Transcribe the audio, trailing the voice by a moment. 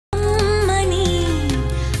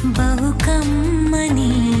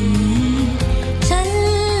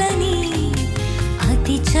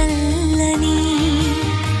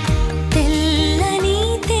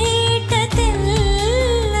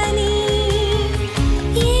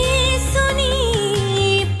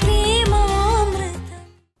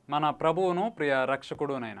మన ప్రభువును ప్రియ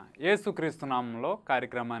రక్షకుడునైన యేసుక్రీస్తు నామములో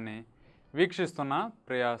కార్యక్రమాన్ని వీక్షిస్తున్న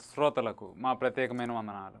ప్రియ శ్రోతలకు మా ప్రత్యేకమైన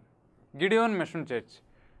వందనాలు. గిడియోన్ మిషన్ చర్చ్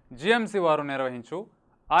జిఎంసి వారు నిర్వహించు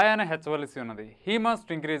ఆయన హెచ్చవలసి ఉన్నది హీ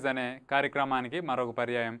మస్ట్ ఇంక్రీజ్ అనే కార్యక్రమానికి మరొక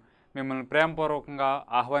పర్యాయం మిమ్మల్ని ప్రేమపూర్వకంగా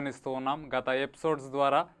ఆహ్వానిస్తూ ఉన్నాం. గత ఎపిసోడ్స్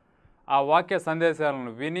ద్వారా ఆ వాక్య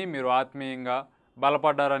సందేశాలను విని మీరు ఆత్మీయంగా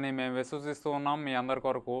బలపడ్డారని మేము విశ్వసిస్తూ ఉన్నాం. మీ అందరి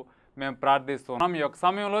కొరకు మేము ప్రార్థిస్తూ ఉన్నాం. ఈ యొక్క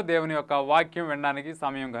సమయంలో దేవుని యొక్క వాక్యం వినడానికి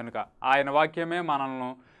సమయం కనుక ఆయన వాక్యమే మనల్ని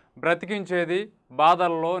బ్రతికించేది,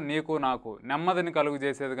 బాధల్లో నీకు నాకు నెమ్మదిని కలుగు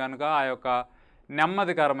చేసేది కనుక ఆ యొక్క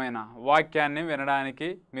నెమ్మదికరమైన వాక్యాన్ని వినడానికి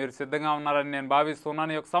మీరు సిద్ధంగా ఉన్నారని నేను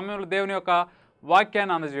భావిస్తున్నాను. ఈ యొక్క సమయంలో దేవుని యొక్క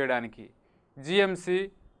వాక్యాన్ని అందజేయడానికి జిఎంసి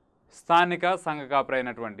స్థానిక సంఘ కాపరి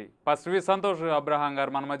అయినటువంటి పశ్రీ సంతోష్ అబ్రహాం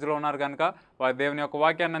గారు మన మధ్యలో ఉన్నారు కనుక వారు దేవుని యొక్క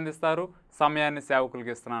వాక్యాన్ని అందిస్తారు. సమయాన్ని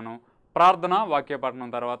సేవకులకి ఇస్తున్నాను. ప్రార్థన వాక్యపఠనం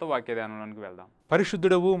తర్వాత వాక్య ధ్యానంలోనికి వెళ్దాం.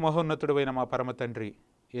 పరిశుద్ధుడవు మహోన్నతుడైన మా పరమ తండ్రి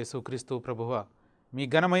యేసుక్రీస్తు ప్రభువ, మీ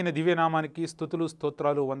ఘనమైన దివ్యనామానికి స్తుతులు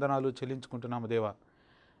స్తోత్రాలు వందనాలు చెల్లించుకుంటున్నాము. దేవా,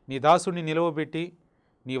 నీ దాసుని నిలవబెట్టి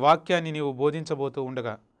నీ వాక్యాన్ని నీవు బోధించబోతూ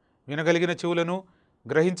ఉండగా వినగలిగిన చెవులను,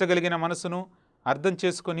 గ్రహించగలిగిన మనసును, అర్థం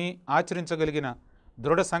చేసుకొని ఆచరించగలిగిన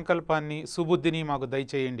దృఢ సంకల్పాన్ని, సుబుద్ధిని మాకు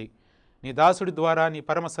దయచేయండి. నీ దాసుడి ద్వారా నీ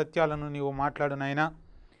పరమ సత్యాలను నీవు మాట్లాడు నాయనా.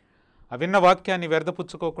 ఆ విన్న వాక్యాన్ని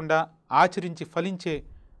వ్యర్థపుచ్చుకోకుండా ఆచరించి ఫలించే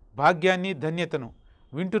భాగ్యాన్ని, ధన్యతను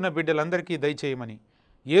వింటున్న బిడ్డలందరికీ దయచేయమని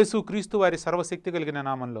యేసుక్రీస్తు వారి సర్వశక్తి కలిగిన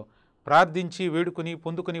నామంలో ప్రార్థించి వేడుకుని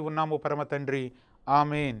పొందుకుని ఉన్నాము పరమ తండ్రి,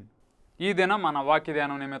 ఆమెన్. ఈ దినం మన వాక్య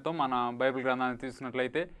ధ్యానం నిమిత్తం మన బైబిల్ గ్రంథాన్ని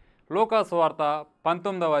తీసుకున్నట్లయితే లూకా సువార్త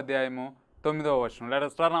 19వ అధ్యాయము 9వ వచనం. Let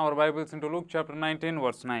us turn our Bibles into Luke chapter 19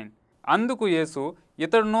 verse 9. అందుకు యేసు,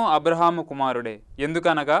 ఇతడును అబ్రహాము కుమారుడే,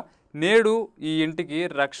 ఎందుకనగా నేడు ఈ ఇంటికి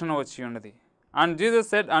రక్షణ వచ్చి ఉన్నది. And Jesus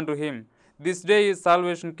said unto him, this day his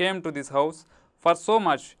salvation came to this house, for so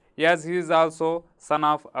much as he is also son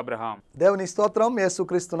of Abraham. దేవుని స్తోత్రం.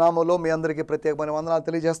 యేసుక్రీస్తు నామములో మీ అందరికీ ప్రత్యేకమైన వందనాలు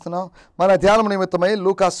తెలియజేస్తున్నాం. మన ధ్యానం నిమిత్తమై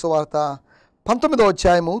లూకా సువార్త 19వ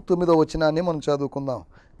అధ్యాయము 9వ వచనాన్ని మనం చదువుకుందాం.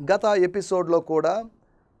 గత ఎపిసోడ్లో కూడా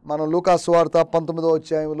మనం లూకా సువార్త 19వ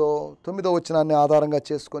అధ్యాయంలో 9వ వచనాన్ని ఆధారంగా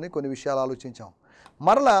చేసుకొని కొన్ని విషయాలు ఆలోచించాం.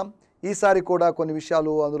 మరలా ఈసారి కూడా కొన్ని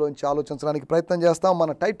విషయాలు అందులోంచి ఆలోచించడానికి ప్రయత్నం చేస్తాం.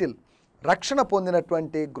 మన టైటిల్ రక్షణ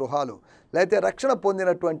పొందినటువంటి గృహాలు, లేకపోతే రక్షణ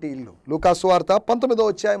పొందినటువంటి ఇల్లు. లూకా సువార్త 19వ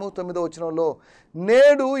అధ్యాయము 9వ వచనంలో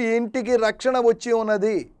నేడు ఈ ఇంటికి రక్షణ వచ్చి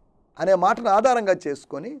ఉన్నది అనే మాటను ఆధారంగా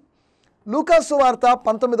చేసుకొని లూకా సువార్త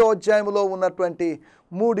 19వ అధ్యాయంలో ఉన్నటువంటి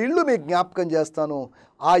 3 ఇళ్ళు మీకు జ్ఞాపకం చేస్తాను.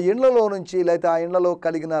 ఆ ఇళ్లలో నుంచి, లేకపోతే ఆ ఇళ్లలో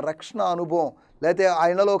కలిగిన రక్షణ అనుభవం, లేకపోతే ఆ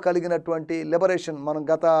ఇళ్లలో కలిగినటువంటి లిబరేషన్, మనం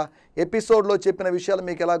గత ఎపిసోడ్లో చెప్పిన విషయాలు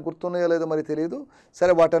మీకు ఎలా గుర్తున్నాయో లేదో మరి తెలియదు.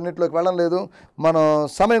 సరే, వాటన్నిటిలోకి వెళ్ళడం లేదు, మనం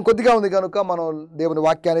సమయం కొద్దిగా ఉంది కనుక మనం దేవుని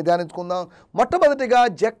వాక్యాన్ని ధ్యానించుకుందాం. మొట్టమొదటిగా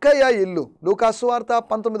జక్కయ్య ఇల్లు. లూకా సువార్త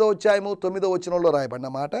 19వ అధ్యాయము 9వ వచనంలో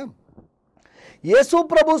రాయబడిన మాట, యేసు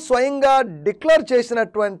ప్రభు స్వయంగా డిక్లేర్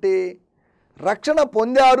చేసినటువంటి రక్షణ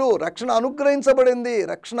పొందారు, రక్షణ అనుగ్రహించబడింది,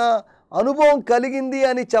 రక్షణ అనుభవం కలిగింది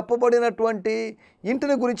అని చెప్పబడినటువంటి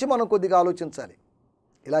ఇంటిని గురించి మనం కొద్దిగా ఆలోచించాలి.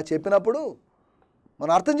 ఇలా చెప్పినప్పుడు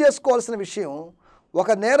మనం అర్థం చేసుకోవాల్సిన విషయం,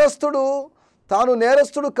 ఒక నేరస్తుడు తాను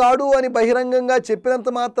నేరస్తుడు కాడు అని బహిరంగంగా చెప్పినంత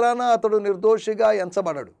మాత్రాన అతడు నిర్దోషిగా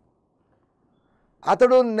ఎంచబడడు.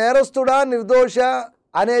 అతడు నేరస్తుడా నిర్దోష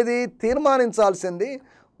అనేది తీర్మానించాల్సింది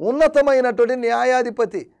ఉన్నతమైనటువంటి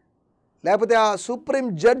న్యాయాధిపతి, లేకపోతే ఆ సుప్రీం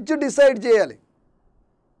జడ్జి డిసైడ్ చేయాలి.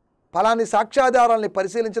 పలాని సాక్ష్యాధారాలని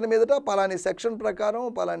పరిశీలించిన మీదట పలాని సెక్షన్ ప్రకారం,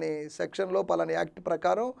 పలాని సెక్షన్లో పలాని యాక్ట్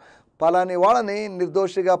ప్రకారం పలాని వాళ్ళని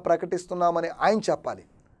నిర్దోషిగా ప్రకటిస్తున్నామని ఆయన చెప్పాలి.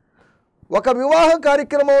 ఒక వివాహ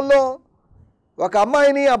కార్యక్రమంలో ఒక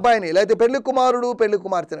అమ్మాయిని అబ్బాయిని, లేకపోతే పెళ్లి కుమారుడు పెళ్లి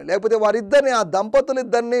కుమార్తెని, లేకపోతే వారిద్దరిని, ఆ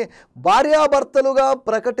దంపతులిద్దరిని భార్యాభర్తలుగా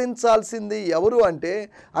ప్రకటించాల్సింది ఎవరు అంటే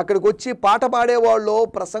అక్కడికి వచ్చి పాట పాడేవాళ్ళు,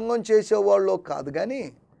 ప్రసంగం చేసేవాళ్ళు కాదు, కానీ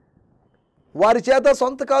వారి చేత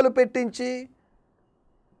సొంతకాలు పెట్టించి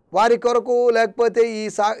వారి కొరకు, లేకపోతే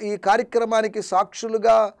ఈ కార్యక్రమానికి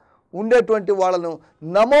సాక్షులుగా ఉండేటువంటి వాళ్ళను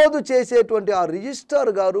నమోదు చేసేటువంటి ఆ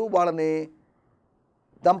రిజిస్ట్రార్ గారు వాళ్ళని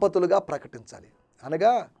దంపతులుగా ప్రకటించాలి.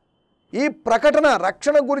 అనగా ఈ ప్రకటన,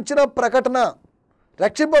 రక్షణ గురించిన ప్రకటన,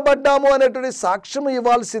 రక్షింపబడ్డాము అనేటువంటి సాక్ష్యం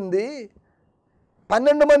ఇవ్వాల్సింది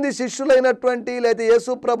 12 మంది శిష్యులైనటువంటి, లేదా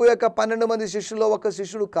యేసు ప్రభు యొక్క 12 మంది శిష్యుల్లో ఒక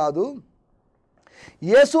శిష్యుడు కాదు,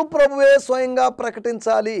 యేసు ప్రభువే స్వయంగా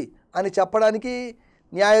ప్రకటించాలి అని చెప్పడానికి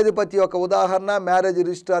న్యాయాధిపతి యొక్క ఉదాహరణ, మ్యారేజ్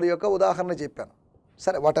రిజిస్ట్రార్ యొక్క ఉదాహరణ చెప్పాను.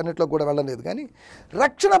 సరే, వాటన్నిటిలో కూడా వెళ్ళలేదు, కానీ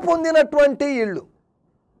రక్షణ పొందినటువంటి ఇళ్ళు,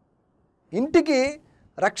 ఇంటికి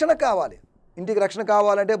రక్షణ కావాలి. ఇంటికి రక్షణ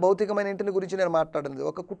కావాలంటే భౌతికమైన ఇంటిని గురించి నేను మాట్లాడలేదు,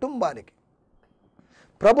 ఒక కుటుంబానికి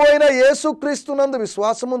ప్రభు అయిన యేసుక్రీస్తునందు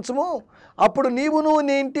విశ్వాసముంచుము, అప్పుడు నీవును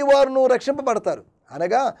నీ ఇంటి వారును రక్షింపబడతారు.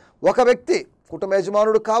 అనగా ఒక వ్యక్తి కుటుంబ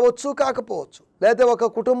యజమానుడు కావచ్చు, కాకపోవచ్చు. లేదా ఒక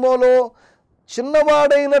కుటుంబంలో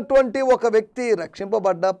చిన్నవాడైనటువంటి ఒక వ్యక్తి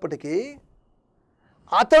రక్షింపబడ్డప్పటికీ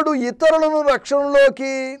అతడు ఇతరులను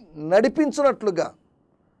రక్షణలోకి నడిపించినట్లుగా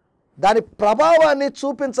దాని ప్రభావాన్ని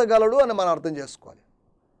చూపించగలడు అని మనం అర్థం చేసుకోవాలి.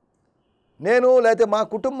 లేకపోతే మా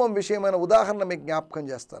కుటుంబం విషయమైన ఉదాహరణ మీకు జ్ఞాపకం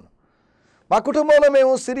చేస్తాను. మా కుటుంబంలో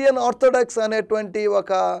మేము సిరియన్ ఆర్థోడాక్స్ అనేటువంటి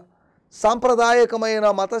ఒక సాంప్రదాయకమైన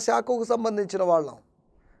మత శాఖకు సంబంధించిన వాళ్ళం.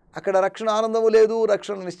 అక్కడ రక్షణ ఆనందము లేదు,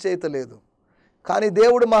 రక్షణ నిశ్చయిత లేదు. కానీ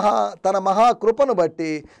దేవుడు తన మహాకృపను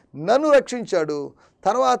బట్టి నన్ను రక్షించాడు.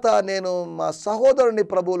 తర్వాత నేను మా సహోదరుని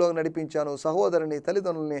ప్రభువులో నడిపించాను, సహోదరుని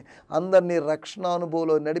తల్లిదండ్రుల్ని అందరినీ రక్షణ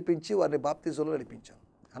అనుభవంలో నడిపించి వారిని బాప్తిజంలో నడిపించాను.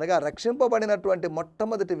 అనగా రక్షింపబడినటువంటి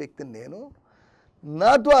మొట్టమొదటి వ్యక్తిని నేను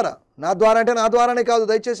నా ద్వారా అంటే నా ద్వారానే కాదు,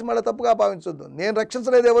 దయచేసి మళ్ళీ తప్పుగా భావించొద్దు. నేను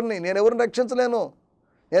రక్షించలేదు ఎవరిని, నేను ఎవరిని రక్షించలేను,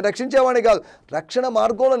 నేను రక్షించేవాడిని కాదు. రక్షణ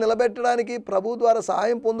మార్గంలో నిలబెట్టడానికి ప్రభు ద్వారా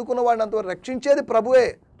సహాయం పొందుకున్న వాడిని అంతవరకు రక్షించేది ప్రభువే.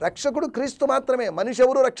 రక్షకుడు క్రీస్తు మాత్రమే. మనిషి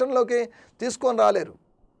ఎవరు రక్షణలోకి తీసుకొని రాలేరు.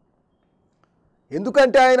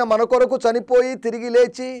 ఎందుకంటే ఆయన మన కొరకు చనిపోయి తిరిగి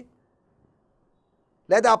లేచి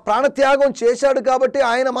లేదా ఆ ప్రాణత్యాగం చేశాడు కాబట్టి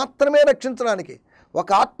ఆయన మాత్రమే రక్షించడానికి, ఒక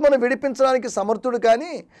ఆత్మను విడిపించడానికి సమర్థుడు.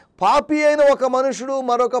 కానీ పాపి అయిన ఒక మనుషుడు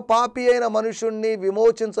మరొక పాపి అయిన మనుషుణ్ణి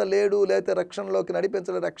విమోచించలేడు, లేకపోతే రక్షణలోకి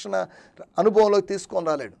నడిపించలేడు, రక్షణ అనుభవంలోకి తీసుకొని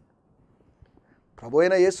రాలేడు. ప్రభు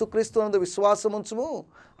అయిన యేసుక్రీస్తునందు విశ్వాసం ఉంచుము,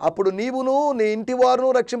 అప్పుడు నీవును నీ ఇంటి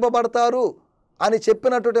వారును రక్షింపబడతారు అని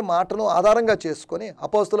చెప్పినటువంటి మాటను ఆధారంగా చేసుకొని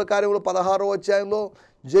అపోస్తుల కార్యములు 16వ అధ్యాయంలో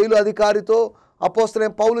జైలు అధికారితో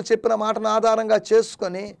అపోస్తలుడైన పౌలు చెప్పిన మాటను ఆధారంగా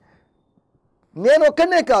చేసుకొని నేను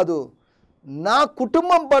ఒక్కనే కాదు, నా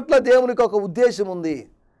కుటుంబం పట్ల దేవునికి ఒక ఉద్దేశం ఉంది,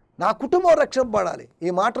 నా కుటుంబం రక్షింపబడాలి. ఈ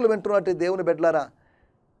మాటలు వింటున్నట్టు దేవుని బిడ్డలారా,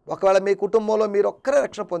 ఒకవేళ మీ కుటుంబంలో మీరు ఒక్కరే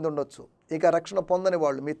రక్షణ పొంది ఉండొచ్చు, ఇక రక్షణ పొందని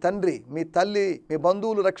వాళ్ళు మీ తండ్రి, మీ తల్లి, మీ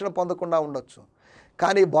బంధువులు రక్షణ పొందకుండా ఉండొచ్చు.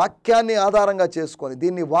 కానీ వాక్యాన్ని ఆధారంగా చేసుకొని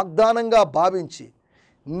దీన్ని వాగ్దానంగా భావించి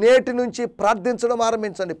నేటి నుంచి ప్రార్థించడం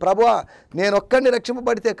ఆరంభించండి. ప్రభువా, నేను ఒక్కడిని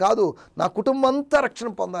రక్షింపబడితే కాదు, నా కుటుంబం అంతా రక్షణ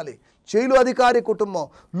పొందాలి. జైలు అధికారి కుటుంబం,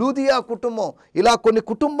 లూదియా కుటుంబం, ఇలా కొన్ని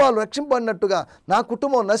కుటుంబాలు రక్షింపబడినట్టుగా నా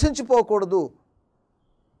కుటుంబం నశించిపోకూడదు.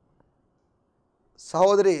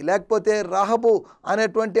 సహోదరి లేకపోతే రాహబు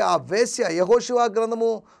అనేటువంటి ఆ వేశ్య యెహోషువ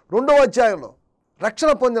గ్రంథము 2వ అధ్యాయంలో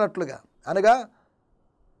రక్షణ పొందినట్లుగా, అనగా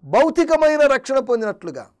భౌతికమైన రక్షణ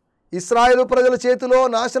పొందినట్లుగా, ఇశ్రాయేలు ప్రజల చేతిలో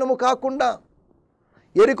నాశనము కాకుండా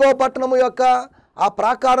యెరికో పట్టణము యొక్క ఆ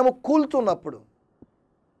ప్రాకారము కూల్తున్నప్పుడు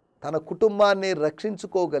తన కుటుంబాన్ని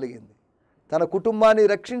రక్షించుకోగలిగింది. తన కుటుంబాన్ని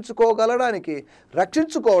రక్షించుకోవడానికి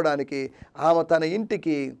ఆమె తన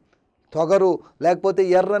ఇంటికి తొగరు లేకపోతే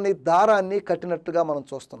ఎర్రని దారాన్ని కట్టినట్టుగా మనం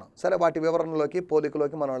చూస్తున్నాం. సరే, వాటి వివరణలోకి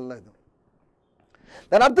పోలికలోకి మనం వెళ్ళలేదు.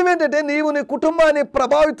 దాని అర్థం ఏంటంటే నీవు నీ కుటుంబాన్ని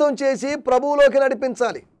ప్రభావితం చేసి ప్రభువులోకి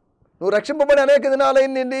నడిపించాలి. నువ్వు రక్షింపబడి అనేక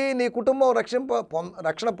దినాలైంది, నీ కుటుంబం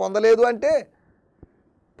రక్షణ పొందలేదు అంటే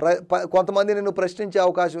కొంతమంది నిన్ను ప్రశ్నించే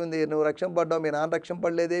అవకాశం ఉంది. నువ్వు రక్షింపబడ్డావు, మీ నాన్న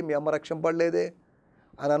రక్షింపడలేదే, మీ అమ్మ రక్షింపడలేదే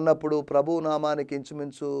అని అన్నప్పుడు ప్రభు నామానికి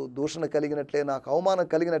ఇంచుమించు దూషణ కలిగినట్లే, నాకు అవమానం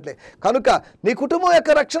కలిగినట్లే. కనుక నీ కుటుంబం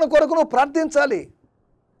యొక్క రక్షణ కొరకు నువ్వు ప్రార్థించాలి,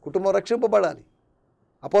 కుటుంబం రక్షింపబడాలి.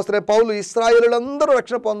 అపోస్తలుడైన పౌలు ఇశ్రాయేలులందరూ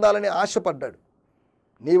రక్షణ పొందాలని ఆశపడ్డాడు.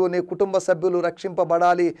 నీవు నీ కుటుంబ సభ్యులు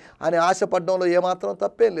రక్షింపబడాలి అని ఆశపడడంలో ఏమాత్రం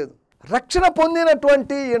తప్పేం లేదు. రక్షణ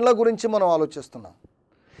పొందినటువంటి ఇండ్ల గురించి మనం ఆలోచిస్తున్నాం.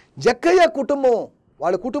 జక్కయ్య కుటుంబం,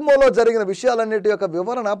 వాళ్ళ కుటుంబంలో జరిగిన విషయాలన్నిటి యొక్క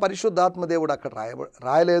వివరణ పరిశుద్ధాత్మ దేవుడు అక్కడ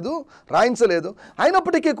రాయించలేదు.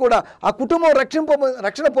 అయినప్పటికీ కూడా ఆ కుటుంబం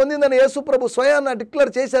రక్షణ పొందిందని యేసుప్రభు స్వయాన్ని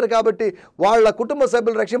డిక్లేర్ చేశారు కాబట్టి వాళ్ళ కుటుంబ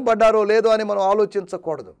సభ్యులు రక్షింపడ్డారో లేదో అని మనం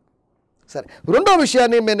ఆలోచించకూడదు. సరే, రెండో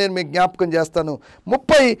విషయాన్ని నేను మీకు జ్ఞాపకం చేస్తాను.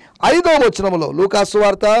 35వ వచనంలో లూకాసు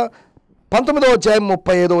వార్త 19వ అధ్యాయం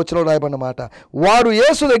 35వ వచనంలో రాయబడిన మాట, వారు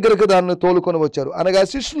యేసు దగ్గరికి దాన్ని తోలుకొని వచ్చారు. అనగా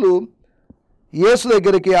శిష్యులు యేసు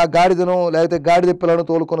దగ్గరికి ఆ గాడిదను లేకపోతే గాడిద పిల్లను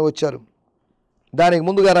తోలుకొని వచ్చారు. దానికి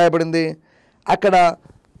ముందుగా రాయబడింది అక్కడ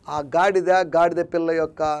ఆ గాడిద పిల్ల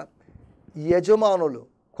యొక్క యజమానులు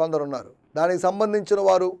కొందరున్నారు, దానికి సంబంధించిన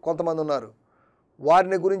వారు కొంతమంది ఉన్నారు.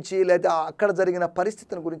 వారిని గురించి లేదా అక్కడ జరిగిన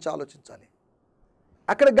పరిస్థితిని గురించి ఆలోచించాలి.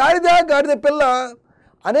 అక్కడ గాడిద పిల్ల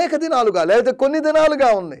అనేక దినాలుగా లేదా కొన్ని దినాలుగా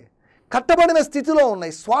ఉన్నాయి, కట్టబడిన స్థితిలో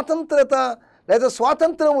ఉన్నాయి,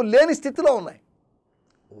 స్వాతంత్రం లేని స్థితిలో ఉన్నాయి.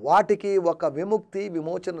 వాటికి ఒక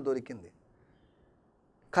విమోచన దొరికింది.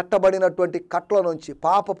 కట్టబడినటువంటి కట్ల నుంచి,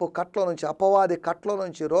 పాపపు కట్ల నుంచి, అపవాది కట్ల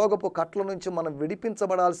నుంచి, రోగపు కట్ల నుంచి మనం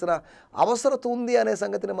విడిపించబడాల్సిన అవసరం ఉంది అనే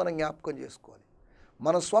సంగతిని మనం జ్ఞాపకం చేసుకోవాలి.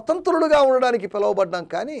 మనం స్వతంత్రులుగా ఉండడానికి పిలువబడ్డాం,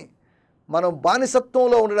 కానీ మనం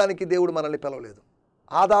బానిసత్వంలో ఉండడానికి దేవుడు మనల్ని పిలవలేదు.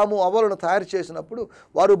 ఆదాము అవ్వలను తయారు చేసినప్పుడు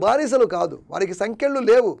వారు బానిసలు కాదు, వారికి సంకెళ్ళు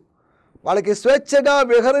లేవు, వాళ్ళకి స్వేచ్ఛగా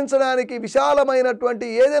విహరించడానికి విశాలమైనటువంటి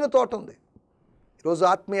ఏదైనా తోట ఉంది. ఈరోజు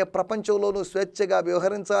ఆత్మీయ ప్రపంచంలోనూ స్వేచ్ఛగా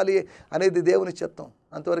వ్యవహరించాలి అనేది దేవుని చిత్తం.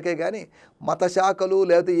 అంతవరకే కానీ మత శాఖలు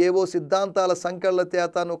లేకపోతే ఏవో సిద్ధాంతాల సంఖ్యల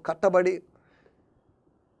చేతను కట్టబడి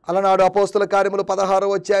అలనాడు అపోస్తుల కార్యములు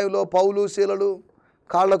 16వ అధ్యాయంలో పౌలు శీలలు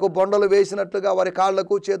కాళ్లకు బొండలు వేసినట్లుగా వారి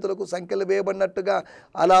కాళ్లకు చేతులకు సంఖ్యలు వేయబడినట్టుగా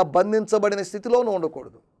అలా బంధించబడిన స్థితిలోనూ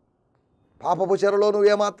ఉండకూడదు. పాపపు చెరలోనూ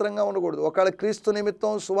ఏమాత్రంగా ఉండకూడదు. ఒకవేళ క్రీస్తు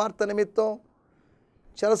నిమిత్తం సువార్త నిమిత్తం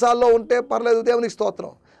చెరసాల్లో ఉంటే పర్లేదు, దేవునికి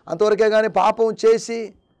స్తోత్రం. అంతవరకే కానీ పాపం చేసి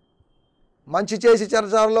మంచి చేసి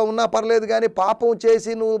చెరసాలలో ఉన్నా పర్లేదు, కానీ పాపం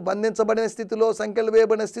చేసి నువ్వు బంధించబడిన స్థితిలో సంఖ్యలు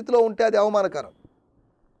వేయబడిన స్థితిలో ఉంటే అది అవమానకరం.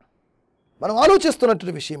 మనం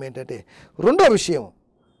ఆలోచిస్తున్నటువంటి విషయం ఏంటంటే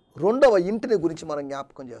రెండవ ఇంటిని గురించి మనం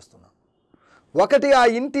జ్ఞాపకం చేస్తున్నాం. ఒకటి ఆ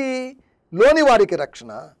ఇంటిలోని వారికి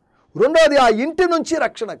రక్షణ, రెండవది ఆ ఇంటి నుంచి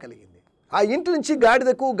రక్షణ కలిగింది. ఆ ఇంటి నుంచి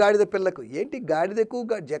గాడిదకు గాడిద పిల్లకు. ఏంటి గాడిదకు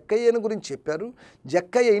జక్కయ్యని గురించి చెప్పారు,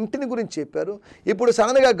 జక్కయ్య ఇంటిని గురించి చెప్పారు, ఇప్పుడు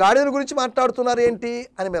సడన్గా గాడిద గురించి మాట్లాడుతున్నారు ఏంటి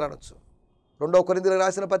అని మీరు అనొచ్చు. 2 కొరింథీయులకు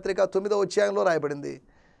రాసిన పత్రిక 9వ అధ్యాయంలో రాయబడింది,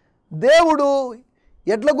 దేవుడు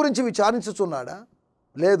ఎడ్ల గురించి విచారించుచున్నాడా?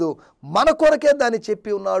 లేదు, మన కొరకే దాన్ని చెప్పి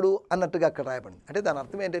ఉన్నాడు అన్నట్టుగా అక్కడ రాయబడింది. అంటే దాని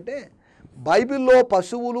అర్థం ఏంటంటే బైబిల్లో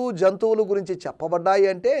పశువులు జంతువుల గురించి చెప్పబడ్డాయి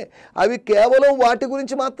అంటే అవి కేవలం వాటి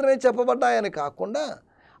గురించి మాత్రమే చెప్పబడ్డాయని కాకుండా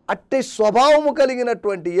అట్టి స్వభావము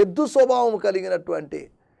కలిగినటువంటి, ఎద్దు స్వభావము కలిగినటువంటి,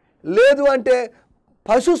 లేదు అంటే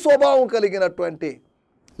పశు స్వభావం కలిగినటువంటి,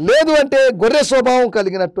 లేదు అంటే గొర్రె స్వభావం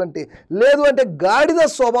కలిగినటువంటి, లేదు అంటే గాడిద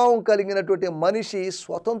స్వభావం కలిగినటువంటి మనిషి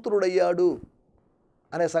స్వతంత్రుడయ్యాడు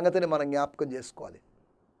అనే సంగతిని మనం జ్ఞాపకం చేసుకోవాలి.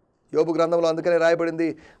 యోబు గ్రంథంలో అందుకనే రాయబడింది,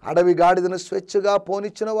 అడవి గాడిదను స్వేచ్ఛగా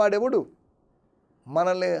పోనిచ్చిన వాడెవడు?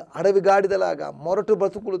 మనల్ని అడవి గాడిదలాగా మొరటు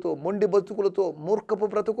బ్రతుకులతో, మొండి బ్రతుకులతో, మూర్ఖపు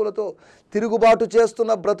బ్రతుకులతో, తిరుగుబాటు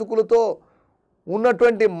చేస్తున్న బ్రతుకులతో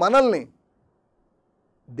ఉన్నటువంటి మనల్ని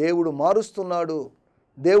దేవుడు మారుస్తున్నాడు.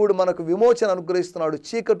 దేవుడు మనకు విమోచన అనుగ్రహిస్తున్నాడు,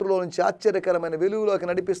 చీకటిలో నుంచి ఆశ్చర్యకరమైన వెలుగులోకి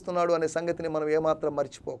నడిపిస్తున్నాడు అనే సంగతిని మనం ఏమాత్రం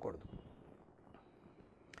మర్చిపోకూడదు.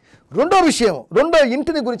 రెండో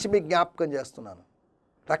ఇంటిని గురించి మీకు జ్ఞాపకం చేస్తున్నాను.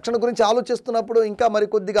 రక్షణ గురించి ఆలోచిస్తున్నప్పుడు ఇంకా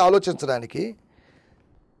మరికొద్దిగా ఆలోచించడానికి,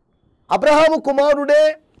 అబ్రహాము కుమారుడే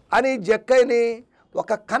అని జక్కయ్యని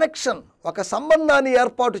ఒక కనెక్షన్, ఒక సంబంధాన్ని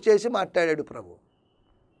ఏర్పాటు చేసి మాట్లాడాడు ప్రభు.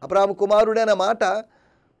 అబ్రహాము కుమారుడే అనే మాట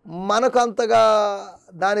మనకు అంతగా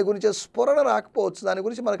దాని గురించి స్ఫురణ రాకపోవచ్చు, దాని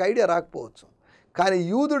గురించి మనకు ఐడియా రాకపోవచ్చు. కానీ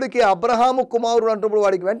యూదుడికి అబ్రహాము కుమారుడు అంటున్నప్పుడు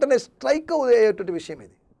వాడికి వెంటనే స్ట్రైక్ అయ్యేటువంటి విషయం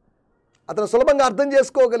ఇది. అతను సులభంగా అర్థం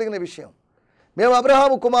చేసుకోగలిగిన విషయం. మేము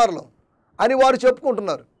అబ్రహాము కుమారులం అని వారు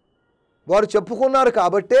చెప్పుకుంటున్నారు. వారు చెప్పుకున్నారు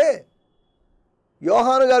కాబట్టే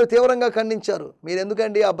యోహాను గారు తీవ్రంగా ఖండించారు. మీరు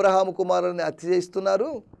ఎందుకండి అబ్రహాము కుమారుని అతిశయిస్తున్నారు?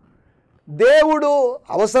 దేవుడు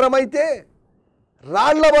అవసరమైతే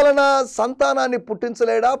రాళ్ల వలన సంతానాన్ని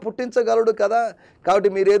పుట్టించలేడా? పుట్టించగలడు కదా.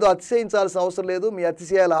 కాబట్టి మీరేదో అతిశయించాల్సిన అవసరం లేదు, మీ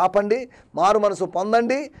అతిశయాలు ఆపండి, మారు మనసు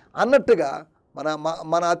పొందండి అన్నట్టుగా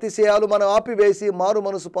మన అతిశయాలు మనం ఆపివేసి మారు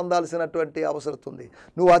మనసు పొందాల్సినటువంటి అవసరం ఉంది.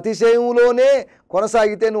 నువ్వు అతిశయంలోనే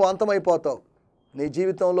కొనసాగితే నువ్వు అంతమైపోతావు. నీ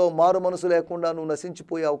జీవితంలో మారు మనసు లేకుండా నువ్వు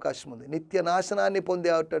నశించిపోయే అవకాశం ఉంది, నిత్య నాశనాన్ని పొందే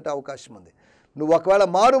అవకాశం ఉంది. నువ్వు ఒకవేళ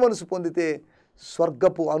మారు మనసు పొందితే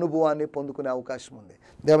స్వర్గపు అనుభవాన్ని పొందుకునే అవకాశం ఉంది.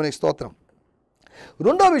 దేవునికి స్తోత్రం.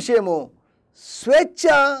 రెండో విషయము, స్వేచ్ఛ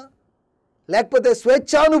లేకపోతే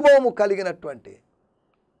స్వేచ్ఛానుభవము కలిగినటువంటి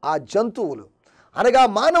ఆ జంతువులు, అనగా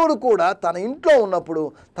మానవుడు కూడా తన ఇంట్లో ఉన్నప్పుడు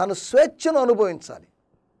తను స్వేచ్ఛను అనుభవించాలి.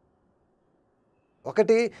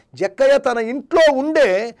 ఒకటి, జక్కయ్య తన ఇంట్లో ఉండే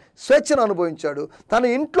స్వేచ్ఛను అనుభవించాడు, తన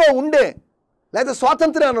ఇంట్లో ఉండే లేదా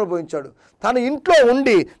స్వాతంత్ర్యాన్ని అనుభవించాడు. తన ఇంట్లో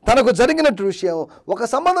ఉండి తనకు జరిగినట్టు విషయం, ఒక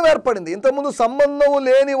సంబంధం ఏర్పడింది. ఇంతకుముందు సంబంధం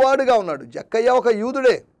లేనివాడుగా ఉన్నాడు. జక్కయ్య ఒక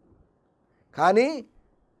యూదుడే, కానీ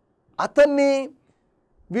అతన్ని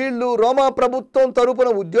వీళ్ళు రోమా ప్రభుత్వం తరపున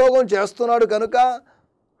ఉద్యోగం చేస్తున్నాడు కనుక,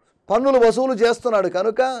 పన్నులు వసూలు చేస్తున్నాడు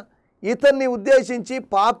కనుక ఇతన్ని ఉద్దేశించి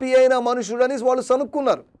పాపి అయిన మనుషుడని వాళ్ళు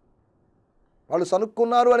సనుక్కున్నారు. వాళ్ళు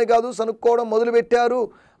సనుక్కున్నారు అని కాదు, సనుక్కోవడం మొదలుపెట్టారు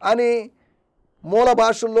అని మూల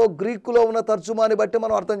భాషల్లో గ్రీకులో ఉన్న తర్జుమాని బట్టి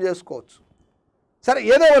మనం అర్థం చేసుకోవచ్చు. సరే,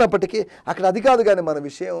 ఏదేమైనప్పటికీ అక్కడ అది కాదు. కానీ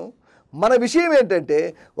మన విషయం ఏంటంటే,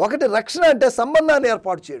 ఒకటి రక్షణ అంటే సంబంధాన్ని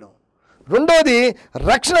ఏర్పాటు చేయడం, రెండోది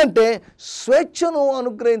రక్షణ అంటే స్వేచ్ఛను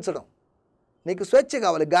అనుగ్రహించడం. నీకు స్వేచ్ఛ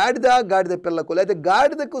కావాలి. గాడిద పిల్లకు లేదా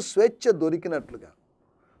గాడిదకు స్వేచ్ఛ దొరికినట్లుగా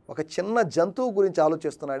ఒక చిన్న జంతువు గురించి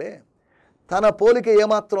ఆలోచిస్తున్నాడే, తన పోలిక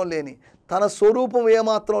ఏమాత్రం లేని, తన స్వరూపం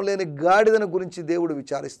ఏమాత్రం లేని గాడిదను గురించి దేవుడు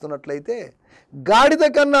విచారిస్తున్నట్లయితే, గాడిద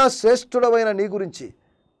కన్నా శ్రేష్ఠుడమైన నీ గురించి,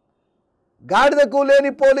 గాడిదకు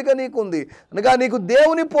లేని పోలిక నీకుంది అనగా నీకు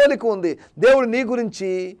దేవుని పోలిక ఉంది. దేవుడు నీ గురించి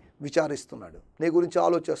విచారిస్తున్నాడు, నీ గురించి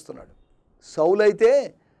ఆలోచిస్తున్నాడు. సౌలైతే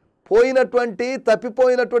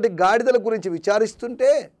తప్పిపోయినటువంటి గాడిదల గురించి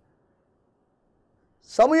విచారిస్తుంటే,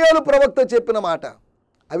 సమూయేలు ప్రవక్త చెప్పిన మాట,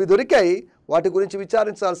 అవి దొరికాయి, వాటి గురించి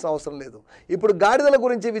విచారించాల్సిన అవసరం లేదు. ఇప్పుడు గాడిదల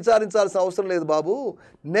గురించి విచారించాల్సిన అవసరం లేదు బాబు.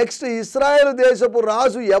 నెక్స్ట్ ఇశ్రాయేలు దేశపు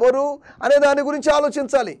రాజు ఎవరు అనే దాని గురించి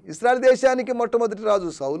ఆలోచించాలి. ఇశ్రాయేలు దేశానికి మొట్టమొదటి రాజు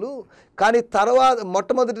సౌలు, కానీ తర్వాత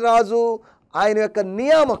మొట్టమొదటి రాజు ఆయన యొక్క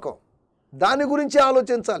నియామకం, దాని గురించి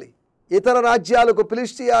ఆలోచించాలి. ఇతర రాజ్యాలకు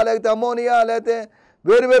ఫిలిస్టియా లేకపోతే అమ్మోనియా లేకపోతే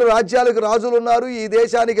వేరు రాజ్యాలకు రాజులు ఉన్నారు, ఈ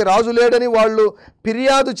దేశానికి రాజు లేడని వాళ్ళు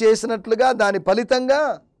ఫిర్యాదు చేసినట్లుగా దాని ఫలితంగా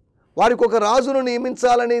వారికి ఒక రాజును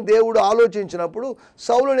నియమించాలని దేవుడు ఆలోచించినప్పుడు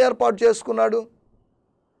సౌలుని ఏర్పాటు చేసుకున్నాడు.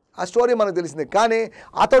 ఆ స్టోరీ మనకు తెలిసిందే. కానీ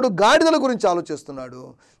అతడు గాడిదల గురించి ఆలోచిస్తున్నాడు.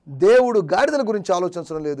 దేవుడు గాడిదల గురించి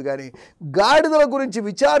ఆలోచించడం లేదు, కానీ గాడిదల గురించి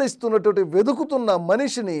విచారిస్తున్నటువంటి వెతుకుతున్న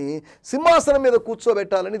మనిషిని సింహాసనం మీద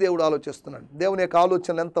కూర్చోబెట్టాలని దేవుడు ఆలోచిస్తున్నాడు. దేవుని యొక్క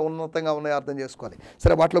ఆలోచనలు ఎంత ఉన్నతంగా ఉన్నాయో అర్థం చేసుకోవాలి.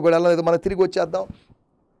 సరే, వాటిలో కూడా వెళ్ళలేదు, మనం తిరిగి వచ్చేద్దాం.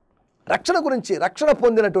 రక్షణ గురించి, రక్షణ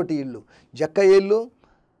పొందినటువంటి ఇల్లు జక్కయ్య ఇల్లు.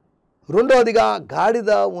 రెండవదిగా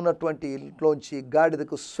గాడిద ఉన్నటువంటి ఇంట్లోంచి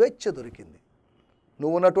గాడిదకు స్వేచ్ఛ దొరికింది.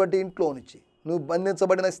 నువ్వు ఉన్నటువంటి ఇంట్లో నుంచి, నువ్వు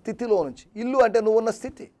బంధించబడిన స్థితిలో నుంచి, ఇల్లు అంటే నువ్వు ఉన్న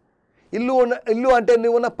స్థితి, ఇల్లు అంటే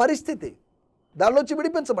నువ్వు ఉన్న పరిస్థితి, దానిలోంచి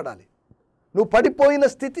విడిపించబడాలి. నువ్వు పడిపోయిన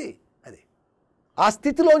స్థితి అది, ఆ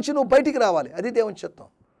స్థితిలోంచి నువ్వు బయటికి రావాలి. అది దేవుని చిత్తం.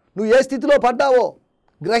 నువ్వు ఏ స్థితిలో పడ్డావో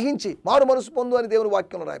గ్రహించి మారు మనసు పొందు అని దేవుని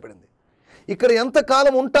వాక్యంలో రాయబడింది. ఇక్కడ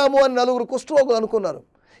ఎంతకాలం ఉంటాము అని నలుగురు కుష్ఠరోగులు అనుకున్నారు.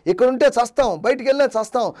 ఇక్కడ ఉంటే చస్తాం, బయటికి వెళ్ళినా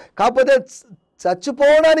చస్తాం, కాకపోతే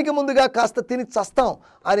చచ్చిపోవడానికి ముందుగా కాస్త తిని చస్తాం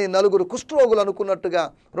అని నలుగురు కుష్ఠరోగులు అనుకున్నట్టుగా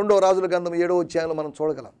 2వ రాజుల గ్రంథం 7వ అధ్యాయంలో మనం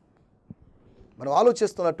చూడగలం. మనం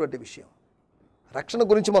ఆలోచిస్తున్నటువంటి విషయం రక్షణ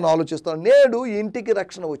గురించి మనం ఆలోచిస్తున్నాం. నేడు ఇంటికి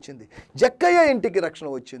రక్షణ వచ్చింది, జక్కయ్య ఇంటికి రక్షణ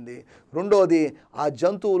వచ్చింది. రెండోది, ఆ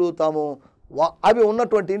జంతువులు తాము అవి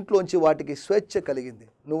ఉన్నటువంటి ఇంట్లోంచి వాటికి స్వేచ్ఛ కలిగింది.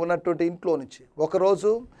 నువ్వు ఉన్నటువంటి ఇంట్లో నుంచి,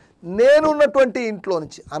 ఒకరోజు నేనున్నటువంటి ఇంట్లో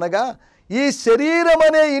నుంచి, అనగా ఈ శరీరం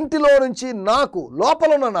అనే ఇంటిలో నుంచి, నాకు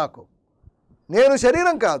లోపల ఉన్న నాకు, నేను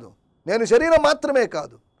శరీరం కాదు, నేను శరీరం మాత్రమే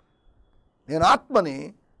కాదు, నేను ఆత్మని,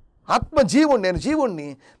 ఆత్మజీవుని, నేను జీవుణ్ణి.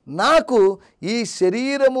 నాకు ఈ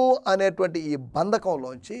శరీరము అనేటువంటి ఈ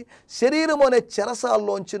బంధకంలోంచి, శరీరము అనే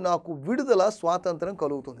చెరసాల్లోంచి నాకు విడుదల, స్వాతంత్రం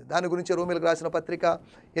కలుగుతుంది. దాని గురించి రోమీయులకు రాసిన పత్రిక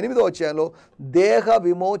 8వ అధ్యాయంలో దేహ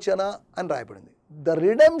విమోచన అని రాయబడింది. The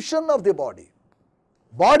redemption of the body.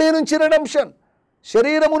 Body నుంచి రిడెంప్షన్,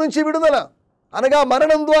 శరీరము నుంచి విడుదల, అనగా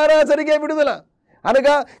మరణం ద్వారా జరిగే విడుదల,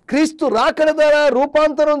 అనగా క్రీస్తు రాకడ ద్వారా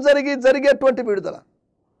రూపాంతరం జరిగేటువంటి విడుదల.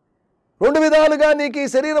 2 విధాలుగా నీకు ఈ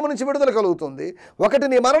శరీరం నుంచి విడుదల కలుగుతుంది. ఒకటి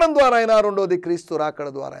నీ మరణం ద్వారా అయినా, రెండోది క్రీస్తు రాకడ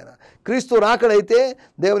ద్వారా అయినా. క్రీస్తు రాకడైతే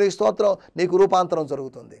దేవునికి స్తోత్రం, నీకు రూపాంతరం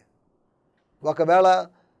జరుగుతుంది. ఒకవేళ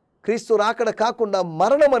క్రీస్తు రాకడ కాకుండా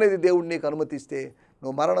మరణం అనేది దేవుడు నీకు అనుమతిస్తే,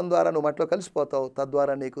 నువ్వు మరణం ద్వారా నువ్వు మట్టిలో కలిసిపోతావు.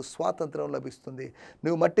 తద్వారా నీకు స్వాతంత్రం లభిస్తుంది.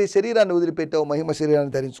 నువ్వు మట్టి శరీరాన్ని వదిలిపెట్టావు, మహిమ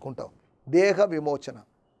శరీరాన్ని ధరించుకుంటావు. దేహ విమోచన,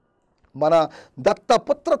 మన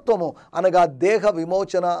దత్తపుత్రత్వము అనగా దేహ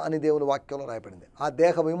విమోచన అని దేవుని వాక్యంలో రాయబడింది. ఆ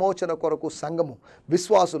దేహ విమోచన కొరకు సంఘము,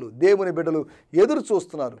 విశ్వాసులు, దేవుని బిడ్డలు ఎదురు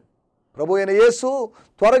చూస్తున్నారు. ప్రభు అయిన యేసు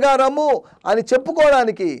త్వరగా రమ్ము అని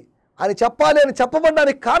చెప్పుకోవడానికి, అని చెప్పాలి అని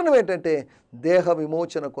చెప్పబడడానికి కారణం ఏంటంటే దేహ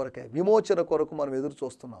విమోచన కొరకే. విమోచన కొరకు మనం ఎదురు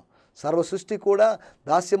చూస్తున్నాం. సర్వ సృష్టి కూడా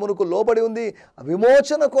దాస్యమునకు లోబడి ఉంది,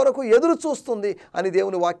 విమోచన కొరకు ఎదురు చూస్తుంది అని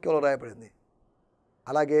దేవుని వాక్యంలో రాయబడింది.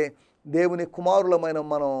 అలాగే దేవుని కుమారులమైన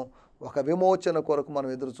మనం ఒక విమోచన కొరకు మనం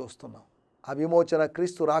ఎదురు చూస్తున్నాం. ఆ విమోచన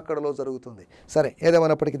క్రీస్తు రాకడలో జరుగుతుంది. సరే,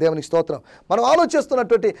 ఏదేమైనప్పటికీ దేవునికి స్తోత్రం. మనం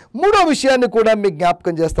ఆలోచిస్తున్నటువంటి 3వ విషయాన్ని కూడా మీకు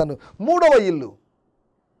జ్ఞాపకం చేస్తాను. 3వ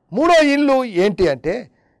ఇల్లు ఏంటి అంటే,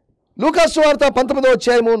 లూకాసు వార్త 19వ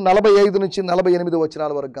అధ్యాయము 45 నుంచి 48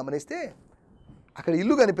 వచనాల వరకు గమనిస్తే అక్కడ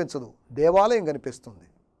ఇల్లు కనిపించదు, దేవాలయం కనిపిస్తుంది.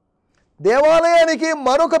 దేవాలయానికి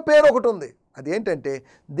మరొక పేరు ఒకటి ఉంది. అదేంటంటే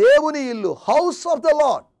దేవుని ఇల్లు, హౌస్ ఆఫ్ ద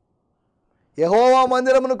లార్డ్. యెహోవా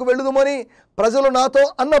మందిరమునకు వెళ్ళుదుమని ప్రజలు నాతో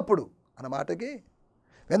అన్నప్పుడు అన్నమాటకి,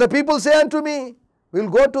 when the people say unto me,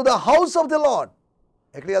 we'll go to the house of the Lord.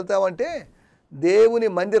 ఎక్కడికి వెళ్తామంటే దేవుని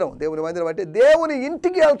మందిరం. దేవుని మందిరం అంటే దేవుని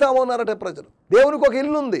ఇంటికి వెళ్తాము అన్నారట ప్రజలు. దేవునికి ఒక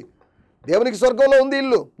ఇల్లు ఉంది, దేవునికి స్వర్గంలో ఉంది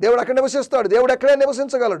ఇల్లు, దేవుడు అక్కడ నివసిస్తాడు, దేవుడు ఎక్కడే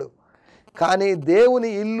నివసించగలడు. కానీ దేవుని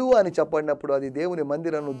ఇల్లు అని చెప్పడినప్పుడు అది దేవుని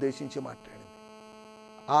మందిరాన్ని ఉద్దేశించి మాట్లాడింది.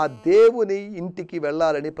 ఆ దేవుని ఇంటికి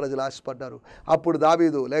వెళ్ళాలని ప్రజలు ఆశపడ్డారు. అప్పుడు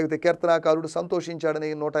దావీదు లేకపోతే కీర్తనాకారుడు సంతోషించాడని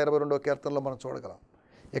 122వ కీర్తనలో మనం చూడగలం.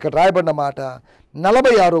 ఇక్కడ రాయబడిన మాట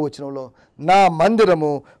 46వ వచనంలో, నా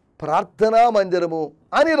మందిరము ప్రార్థనా మందిరము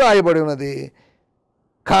అని రాయబడి ఉన్నది,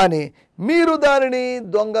 కానీ మీరు దానిని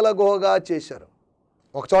దొంగల గుహగా చేశారు.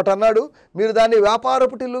 ఒక చోట అన్నాడు, మీరు దాన్ని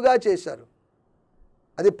వ్యాపారపు టిల్లుగా చేశారు.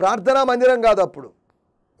 అది ప్రార్థనా మందిరం కాదు.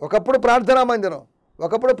 ఒకప్పుడు ప్రార్థనా మందిరం,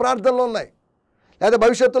 ఒకప్పుడు ప్రార్థనలు ఉన్నాయి, లేదా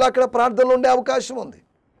భవిష్యత్తులో అక్కడ ప్రార్థనలు ఉండే అవకాశం ఉంది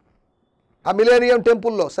ఆ మిలేనియం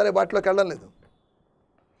టెంపుల్లో. సరే, వాటిలోకి వెళ్ళడం లేదు.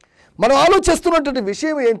 మనం ఆలోచిస్తున్నటువంటి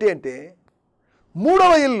విషయం ఏంటి అంటే,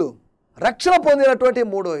 3వ ఇల్లు రక్షణ పొందినటువంటి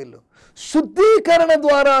మూడో ఇల్లు, శుద్ధీకరణ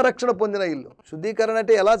ద్వారా రక్షణ పొందిన ఇల్లు. శుద్ధీకరణ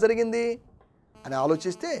అంటే ఎలా జరిగింది అని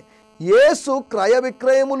ఆలోచిస్తే, యేసు క్రయ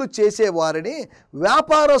విక్రయములు చేసేవారిని,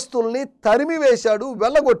 వ్యాపారస్తుల్ని తరిమివేశాడు,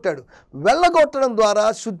 వెళ్ళగొట్టాడు. వెళ్ళగొట్టడం ద్వారా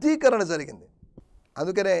శుద్ధీకరణ జరిగింది.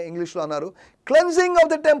 అందుకనే ఇంగ్లీష్లో అన్నారు క్లెన్జింగ్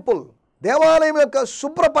ఆఫ్ ద టెంపుల్, దేవాలయం యొక్క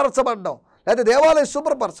శుభ్రపరచబడడం లేదా దేవాలయం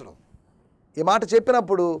శుభ్రపరచడం. ఈ మాట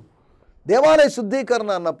చెప్పినప్పుడు దేవాలయ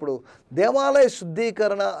శుద్ధీకరణ అన్నప్పుడు, దేవాలయ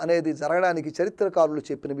శుద్ధీకరణ అనేది జరగడానికి చరిత్రకారులు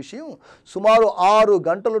చెప్పిన విషయం సుమారు 6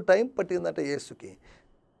 గంటలు టైం పట్టిందట యేసుకి.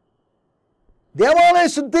 దేవాలయ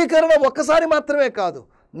శుద్ధీకరణ ఒక్కసారి మాత్రమే కాదు,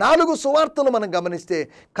 4 సువార్తలు మనం గమనిస్తే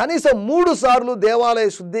కనీసం 3 సార్లు దేవాలయ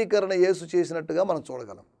శుద్ధీకరణ యేసు చేసినట్టుగా మనం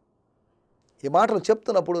చూడగలం. ఈ మాటలు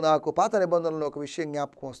చెప్తున్నప్పుడు నాకు పాత నిబంధనలో ఒక విషయం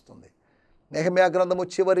జ్ఞాపకం వస్తుంది. నెహెమ్యా గ్రంథము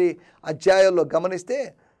చివరి అధ్యాయంలో గమనిస్తే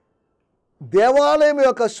దేవాలయం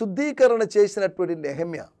యొక్క శుద్ధీకరణ చేసినటువంటి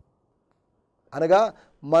నెహెమ్యా, అనగా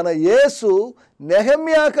మన యేసు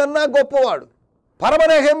నెహెమ్యా కన్నా గొప్పవాడు, పరమ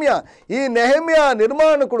నెహెమ్యా. ఈ నెహెమ్యా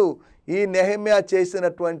నిర్మాణకుడు, ఈ నెహెమ్యా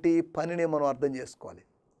చేసినటువంటి పనిని మనం అర్థం చేసుకోవాలి.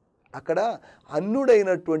 అక్కడ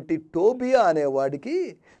అన్నుడైనటువంటి టోబియా అనేవాడికి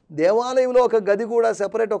దేవాలయంలో ఒక గది కూడా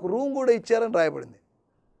సెపరేట్, ఒక రూమ్ కూడా ఇచ్చారని రాయబడింది.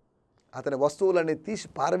 అతని వస్తువులన్నీ తీసి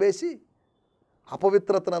పారవేసి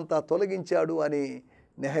అపవిత్రతనంతా తొలగించాడు అని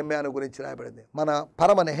నెహెమ్యాను గురించి రాయబడింది. మన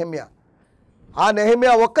పరమ నెహెమ్యా, ఆ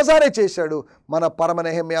నెహెమ్యా ఒక్కసారే చేశాడు. మన పరమ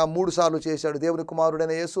నెహెమ్యా 3 సార్లు చేశాడు. దేవుని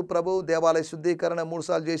కుమారుడైన యేసు ప్రభు దేవాలయ శుద్ధీకరణ 3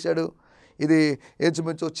 సార్లు చేశాడు. ఇది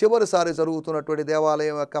ఇంచుమించు చివరిసారి జరుగుతున్నటువంటి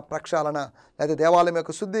దేవాలయం యొక్క ప్రక్షాళన లేదా దేవాలయం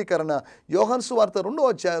యొక్క శుద్ధీకరణ యోహాను సువార్త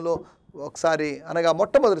 2వ అధ్యాయంలో ఒకసారి, అనగా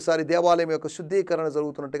మొట్టమొదటిసారి దేవాలయం యొక్క శుద్ధీకరణ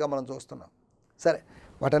జరుగుతున్నట్టుగా మనం చూస్తున్నాం. సరే,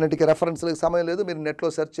 వాటన్నిటికీ రెఫరెన్స్లకు సమయం లేదు. మీరు నెట్లో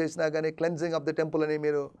సెర్చ్ చేసినా కానీ క్లెన్జింగ్ ఆఫ్ ద టెంపుల్ అని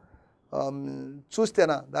మీరు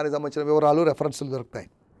చూస్తేనా దానికి సంబంధించిన వివరాలు, రెఫరెన్స్లు దొరుకుతాయి.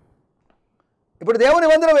 ఇప్పుడు దేవుని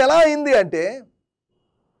మందిరం ఎలా అయింది అంటే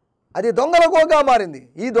అది దొంగల గోగా మారింది.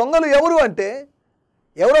 ఈ దొంగలు ఎవరు అంటే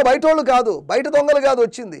ఎవరో బయటోళ్ళు కాదు, బయట దొంగలు కాదు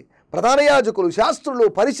వచ్చింది. ప్రధాన యాజకులు, శాస్త్రులు,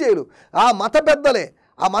 పరిచయులు, ఆ మత పెద్దలే,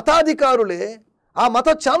 ఆ మతాధికారులే, ఆ మత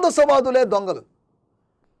ఛాందసవాదులే దొంగలు.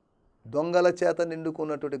 దొంగల చేత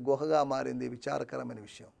నిండుకున్నటువంటి గుహగా మారింది. విచారకరమైన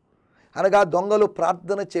విషయం. అనగా దొంగలు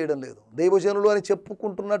ప్రార్థన చేయడం లేదు, దైవజనులు అని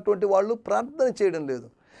చెప్పుకుంటున్నటువంటి వాళ్ళు ప్రార్థన చేయడం లేదు.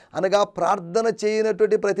 అనగా ప్రార్థన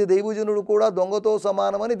చేయనటువంటి ప్రతి దైవజనుడు కూడా దొంగతో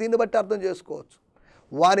సమానమని దీన్ని బట్టి అర్థం చేసుకోవచ్చు.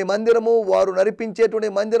 వారి మందిరము, వారు నడిపించేటువంటి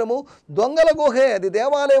మందిరము దొంగల గుహే. అది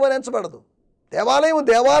దేవాలయం అని ఎంచబడదు.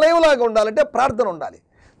 దేవాలయంలాగా ఉండాలంటే ప్రార్థన ఉండాలి.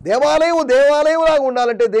 దేవాలయంలాగా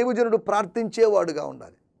ఉండాలంటే దైవజనుడు ప్రార్థించేవాడుగా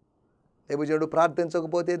ఉండాలి. దైవజనుడు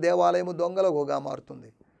ప్రార్థించకపోతే దేవాలయము దొంగల గుహగా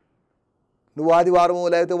మారుతుంది. నువ్వు ఆదివారము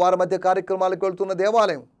లేకపోతే వారి మధ్య కార్యక్రమాలకు వెళ్తున్న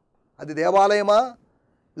దేవాలయం, అది దేవాలయమా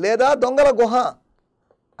లేదా దొంగల గుహ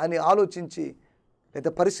అని ఆలోచించి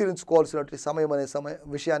లేదా పరిశీలించుకోవాల్సినటువంటి సమయం అనే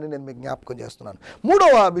విషయాన్ని నేను మీకు జ్ఞాపకం చేస్తున్నాను.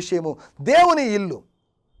 3వ విషయము దేవుని ఇల్లు,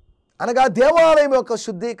 అనగా దేవాలయం యొక్క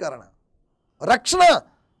శుద్ధీకరణ, రక్షణ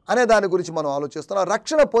అనే దాని గురించి మనం ఆలోచిస్తున్నాం.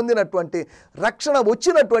 రక్షణ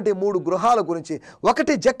వచ్చినటువంటి 3 గృహాల గురించి,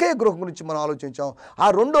 ఒకటి జక్కయ్య గృహం గురించి మనం ఆలోచించాం. ఆ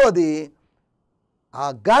రెండవది ఆ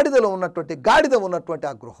గాడిద ఉన్నటువంటి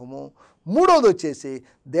ఆ గృహము. మూడవది వచ్చేసి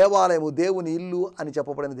దేవాలయము, దేవుని ఇల్లు అని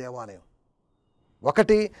చెప్పబడిన దేవాలయం.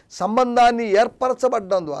 ఒకటి సంబంధాన్ని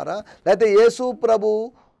ఏర్పరచబడడం ద్వారా, లేకపోతే యేసు ప్రభు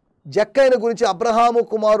జక్కయ్యను గురించి అబ్రహాము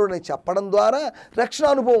కుమారుడని చెప్పడం ద్వారా రక్షణ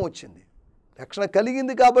అనుభవం వచ్చింది. రక్షణ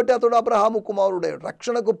కలిగింది కాబట్టి అతడు అబ్రహాము కుమారుడే.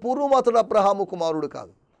 రక్షణకు పూర్వం అతడు అబ్రహాము కుమారుడు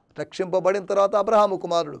కాదు, రక్షింపబడిన తర్వాత అబ్రహాము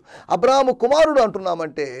కుమారుడు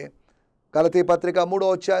అంటున్నామంటే గలతీ పత్రిక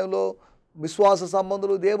 3వ అధ్యాయంలో విశ్వాస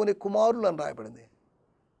సంబంధులు దేవుని కుమారులు అని రాయబడింది.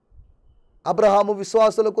 అబ్రహాము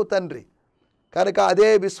విశ్వాసులకు తండ్రి కనుక అదే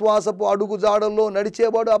విశ్వాసపు అడుగు జాడల్లో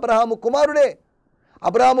నడిచేవాడు అబ్రహాము కుమారుడే.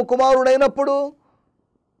 అబ్రహాము కుమారుడైనప్పుడు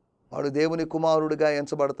వాడు దేవుని కుమారుడిగా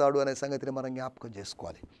ఎంచబడతాడు అనే సంగతిని మనం జ్ఞాపకం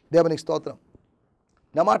చేసుకోవాలి. దేవునికి స్తోత్రం.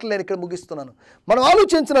 నా మాటలు నేను ఇక్కడ ముగిస్తున్నాను. మనం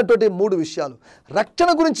ఆలోచించినటువంటి 3 విషయాలు, రక్షణ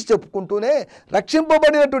గురించి చెప్పుకుంటూనే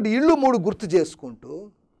రక్షింపబడినటువంటి ఇళ్ళు 3 గుర్తు చేసుకుంటూ,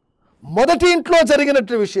 మొదటి ఇంట్లో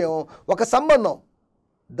జరిగినటువంటి విషయం ఒక సంబంధం,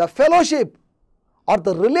 the fellowship are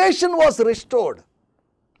the relation was restored.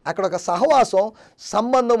 అక్కడ ఒక సహవాసం,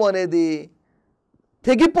 సంబంధం అనేది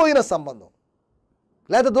తెగిపోయిన సంబంధం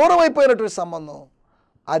లేదా దూరం అయిపోయినటువంటి సంబంధం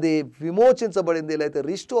అది విమోచించబడింది, లేకపోతే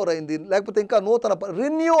రిస్టోర్ అయింది, లేకపోతే ఇంకా నూతన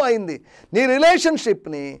రిన్యూ అయింది. నీ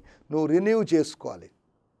రిలేషన్షిప్ని నువ్వు రిన్యూ చేసుకోవాలి.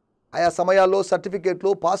 ఆయా సమయాల్లో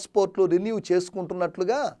సర్టిఫికేట్లు, పాస్పోర్ట్లు రిన్యూ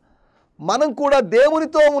చేసుకుంటున్నట్లుగా మనం కూడా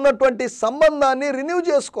దేవునితో ఉన్నటువంటి సంబంధాన్ని రిన్యూ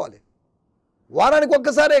చేసుకోవాలి. వారానికి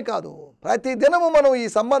ఒక్కసారే కాదు, ప్రతి దినము మనం ఈ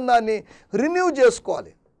సంబంధాన్ని రిన్యూ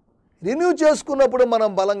చేసుకోవాలి. రిన్యూ చేసుకున్నప్పుడు మనం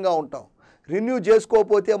బలంగా ఉంటాం. రిన్యూ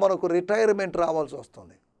చేసుకోకపోతే మనకు రిటైర్మెంట్ రావాల్సి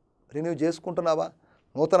వస్తుంది. రిన్యూ చేసుకుంటున్నావా?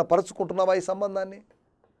 నూతన పరుచుకుంటున్నావా ఈ సంబంధాన్ని?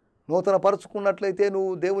 నూతన పరుచుకున్నట్లయితే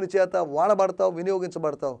నువ్వు దేవుని చేత వాడబడతావు,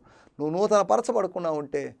 వినియోగించబడతావు. నువ్వు నూతన పరచబడకుండా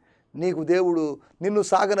ఉంటే నీకు దేవుడు నిన్ను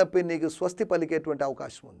సాగనప్పి నీకు స్వస్తి పలికేటువంటి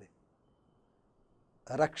అవకాశం ఉంది.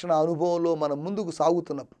 రక్షణ అనుభవంలో మనం ముందుకు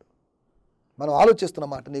సాగుతున్నప్పుడు మనం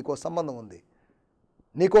ఆలోచిస్తున్నమాట, నీకో సంబంధం ఉంది,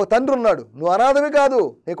 నీకో తండ్రి ఉన్నాడు, నువ్వు అనాథవి కాదు,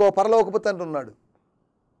 నీకో పరలోకపు తండ్రి ఉన్నాడు.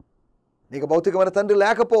 నీకు భౌతికమైన తండ్రి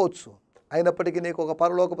లేకపోవచ్చు, అయినప్పటికీ నీకు ఒక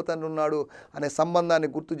పరలోకపు తండ్రి ఉన్నాడు అనే సంబంధాన్ని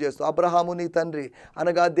గుర్తు చేస్తూ, అబ్రహాము నీ తండ్రి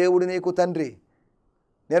అనగా దేవుడు నీకు తండ్రి,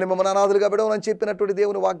 నేను మిమ్మల్ని అనాథులుగా విడవనని చెప్పినటువంటి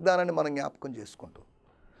దేవుని వాగ్దానాన్ని మనం జ్ఞాపకం చేసుకుంటూ,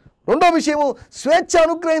 రెండో విషయము స్వేచ్ఛ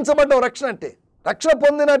అనుగ్రహించబడ్డం. రక్షణ అంటే రక్షణ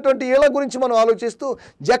పొందినటువంటి ఇళ్ల గురించి మనం ఆలోచిస్తూ,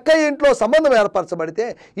 జక్కయ్య ఇంట్లో సంబంధం ఏర్పరచబడితే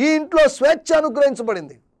ఈ ఇంట్లో స్వేచ్ఛ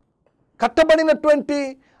అనుగ్రహించబడింది. కట్టబడినటువంటి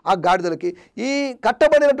ఆ గాడిదలకి, ఈ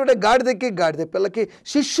కట్టబడినటువంటి గాడిదకి, గాడిద పిల్లకి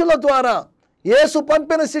శిష్యుల ద్వారా, యేసు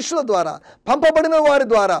పంపిన శిష్యుల ద్వారా, పంపబడిన వారి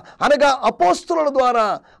ద్వారా, అనగా అపోస్తుల ద్వారా,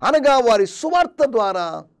 అనగా వారి సువార్త ద్వారా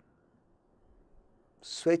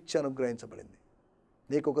స్వేచ్ఛ అనుగ్రహించబడింది.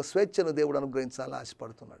 నీకు ఒక స్వేచ్ఛను దేవుడు అనుగ్రహించాలని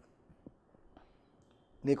ఆశపడుతున్నాడు.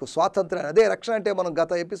 నీకు స్వాతంత్ర్యం, అదే రక్షణ అంటే మనం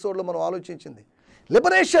గత ఎపిసోడ్లో మనం ఆలోచించింది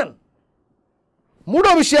లిబరేషన్. మూడో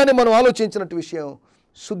విషయాన్ని మనం ఆలోచించినట్టు విషయం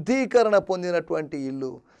శుద్ధీకరణ పొందినటువంటి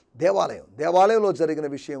ఇల్లు దేవాలయం. దేవాలయంలో జరిగిన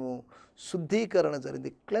విషయము శుద్ధీకరణ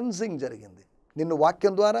జరిగింది, క్లెన్జింగ్ జరిగింది. నిన్ను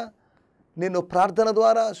వాక్యం ద్వారా, నిన్ను ప్రార్థన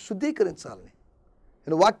ద్వారా శుద్ధీకరించాలని,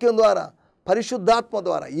 నిన్ను వాక్యం ద్వారా, పరిశుద్ధాత్మ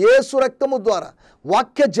ద్వారా, యేసు రక్తము ద్వారా,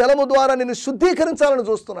 వాక్య జలము ద్వారా నిన్ను శుద్ధీకరించాలని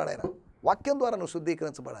చూస్తున్నాడు ఆయన. వాక్యం ద్వారా నువ్వు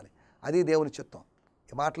శుద్ధీకరించబడాలి, అది దేవుని చిత్తం.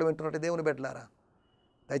 ఈ మాటలు వింటున్నట్టు దేవుని బిడ్డలారా,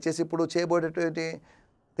 దయచేసి ఇప్పుడు చేయబోయేటువంటి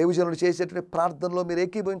దేవుజనులు చేసేటువంటి ప్రార్థనలో మీరు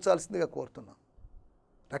ఏకీభవించాల్సిందిగా కోరుతున్నాం.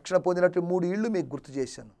 రక్షణ పొందినట్టు 3 ఇళ్ళు మీకు గుర్తు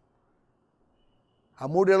చేశాను. ఆ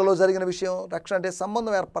 3 ఇళ్లలో జరిగిన విషయం, రక్షణ అంటే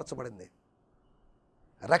సంబంధం ఏర్పరచబడింది,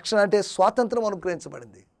 రక్షణ అంటే స్వాతంత్రం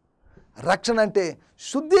అనుగ్రహించబడింది, రక్షణ అంటే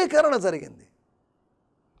శుద్ధీకరణ జరిగింది.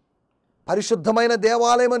 పరిశుద్ధమైన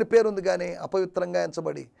దేవాలయం అని పేరుంది, కానీ అపవిత్రంగా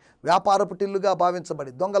ఎంచబడి, వ్యాపారపు టిల్లుగా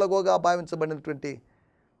భావించబడి, దొంగలగోగా భావించబడినటువంటి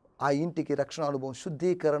ఆ ఇంటికి రక్షణ అనుభవం,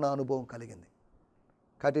 శుద్ధీకరణ అనుభవం కలిగింది.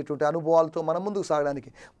 కాబట్టి ఇటువంటి అనుభవాలతో మనం ముందుకు సాగడానికి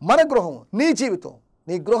మన గృహము, నీ జీవితం,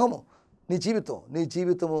 నీ గృహము, నీ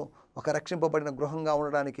జీవితము ఒక రక్షింపబడిన గృహంగా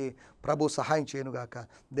ఉండడానికి ప్రభు సహాయం చేయనుగాక.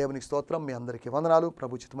 దేవునికి స్తోత్రం. మీ అందరికీ వందనాలు.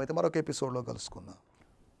 ప్రభు చిత్తమైతే మరొక ఎపిసోడ్లో కలుసుకుందాం.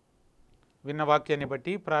 విన్న వాక్యాన్ని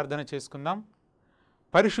బట్టి ప్రార్థన చేసుకుందాం.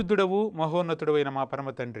 పరిశుద్ధుడవు మహోన్నతుడవైన మా పరమ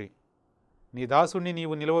తండ్రి, నీ దాసుణ్ణి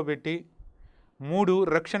నీవు నిలవబెట్టి 3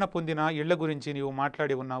 రక్షణ పొందిన ఇళ్ల గురించి నీవు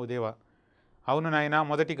మాట్లాడి ఉన్నావు దేవా. అవును నాయన,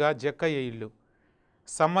 మొదటిగా జక్కయ్య ఇల్లు,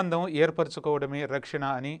 సంబంధం ఏర్పరచుకోవడమే రక్షణ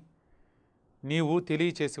అని నీవు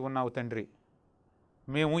తెలియచేసి ఉన్నావు తండ్రి.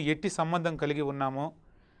 మేము ఎట్టి సంబంధం కలిగి ఉన్నామో,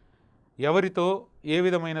 ఎవరితో ఏ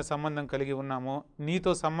విధమైన సంబంధం కలిగి ఉన్నామో,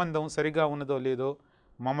 నీతో సంబంధం సరిగా ఉన్నదో లేదో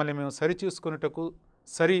మమ్మల్ని మేము సరిచూసుకొనుటకు,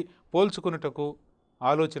 పోల్చుకొనుటకు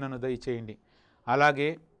ఆలోచనను దయచేయండి. అలాగే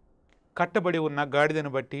కట్టబడి ఉన్న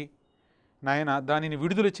గాడిదను బట్టి నాయన దానిని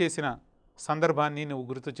విడుదల చేసిన సందర్భాన్ని నువ్వు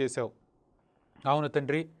గుర్తు చేశావు. అవును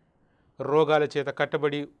తండ్రి, రోగాల చేత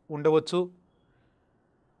కట్టబడి ఉండవచ్చు,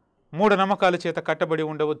 మూఢనమ్మకాల చేత కట్టబడి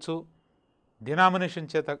ఉండవచ్చు, డినామినేషన్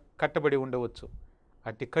చేత కట్టబడి ఉండవచ్చు.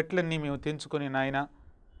 అట్టి కట్లన్నీ మేము తెంచుకొని నాయన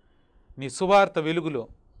నీ సువార్త వెలుగులో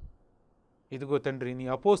ఇదిగో తండ్రి, నీ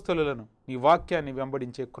అపోస్తలులను, నీ వాక్యాన్ని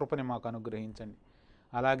వెంబడించే కృపని మాకు అనుగ్రహించండి.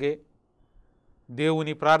 అలాగే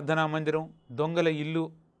దేవుని ప్రార్థనా మందిరం దొంగల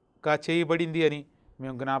ఇల్లుగా చేయబడింది అని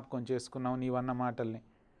మేము జ్ఞాపకం చేసుకున్నాం. నీవన్న మాటల్ని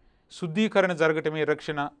శుద్ధీకరణ జరగటమే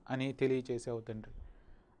రక్షణ అని తెలియచేసావు తండ్రి.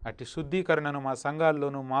 అట్టి శుద్ధీకరణను మా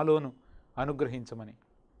సంఘాల్లోనూ మాలోనూ అనుగ్రహించమని,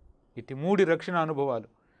 ఇట్టి 3 రక్షణ అనుభవాలు,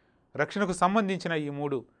 రక్షణకు సంబంధించిన ఈ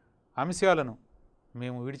 3 అంశాలను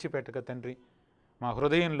మేము విడిచిపెట్టక తండ్రి, మా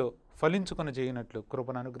హృదయంలో ఫలించుకొని చేయనట్లు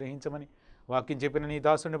కృపను అనుగ్రహించమని వాక్యం చెప్పిన నీ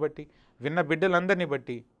దాసుని బట్టి, విన్న బిడ్డలందరినీ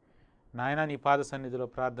బట్టి నాయన నీ పాద సన్నిధిలో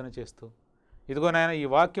ప్రార్థన చేస్తూ, ఇదిగో నాయన ఈ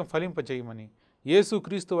వాక్యం ఫలింపజేయమని యేసు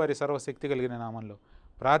క్రీస్తు వారి సర్వశక్తి కలిగిన నామంలో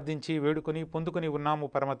ప్రార్థించి వేడుకొని పొందుకొని ఉన్నాము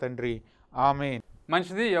పరమ తండ్రి. ఆమేన్.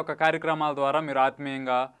 మంచిది. ఈ యొక్క కార్యక్రమాల ద్వారా మీరు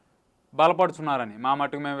ఆత్మీయంగా బలపడుచున్నారని మా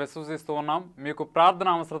మటుకు మేము విశ్వసిస్తూ ఉన్నాం. మీకు ప్రార్థన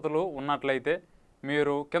అవసరతలు ఉన్నట్లయితే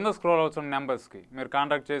మీరు కింద స్క్రోల్ అవుతున్న నెంబర్స్కి మీరు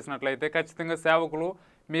కాంటాక్ట్ చేసినట్లయితే ఖచ్చితంగా సేవకులు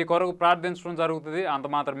మీ కొరకు ప్రార్థించడం జరుగుతుంది. అంత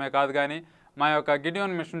మాత్రమే కాదు, కానీ మా యొక్క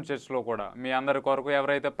గిడియోన్ మిషన్ చర్చ్లో కూడా మీ అందరి కొరకు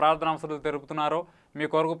ఎవరైతే ప్రార్థన అవసరతలు తెలుపుతున్నారో మీ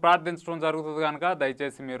కొరకు ప్రార్థించడం జరుగుతుంది కనుక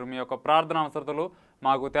దయచేసి మీరు మీ యొక్క ప్రార్థన అవసరతలు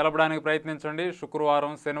మాకు తెలపడానికి ప్రయత్నించండి.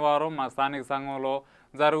 శుక్రవారం, శనివారం మా స్థానిక సంఘంలో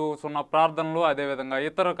జరుగుతున్న ప్రార్థనలు, అదేవిధంగా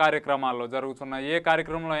ఇతర కార్యక్రమాల్లో జరుగుతున్న ఏ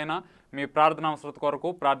కార్యక్రమంలో అయినా మీ ప్రార్థన అవసరత కొరకు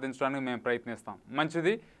ప్రార్థించడానికి మేము ప్రయత్నిస్తాం.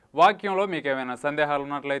 మంచిది. వాక్యంలో మీకు ఏమైనా సందేహాలు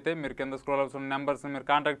ఉన్నట్లయితే మీరు కింద స్క్రోల్ అవుతున్న నెంబర్స్ని మీరు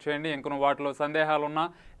కాంటాక్ట్ చేయండి. ఇంకను వాటిలో సందేహాలు ఉన్నా,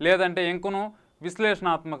 లేదంటే ఇంకను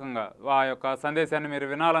విశ్లేషణాత్మకంగా ఆ యొక్క సందేశాన్ని మీరు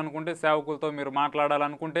వినాలనుకుంటే, సేవకులతో మీరు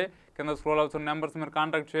మాట్లాడాలనుకుంటే కింద స్క్రోల్ అవుతున్న నెంబర్స్ మీరు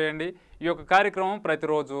కాంటాక్ట్ చేయండి. ఈ యొక్క కార్యక్రమం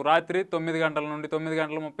ప్రతిరోజు రాత్రి 9 గంటల నుండి 9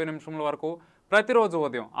 గంటల 30 నిమిషముల వరకు, ప్రతిరోజు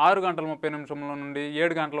ఉదయం 6 గంటల 30 నిమిషముల నుండి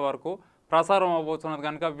 7 గంటల వరకు ప్రసారం అవబోతున్నది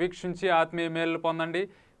కనుక వీక్షించి ఆత్మీయ మేలు పొందండి.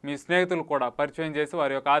 మీ స్నేహితులు కూడా పరిచయం చేసి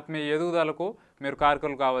వారి యొక్క ఆత్మీయ ఎదుగుదలకు మీరు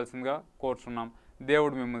కారకులు కావాల్సిందిగా కోరుచున్నాం.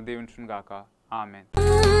 దేవుడు మిమ్మల్ని దీవించును గాక. ఆమేన్.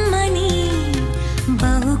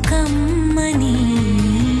 బహు కమ్మని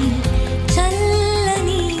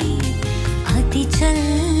చల్లని అతి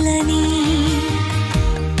చల్లని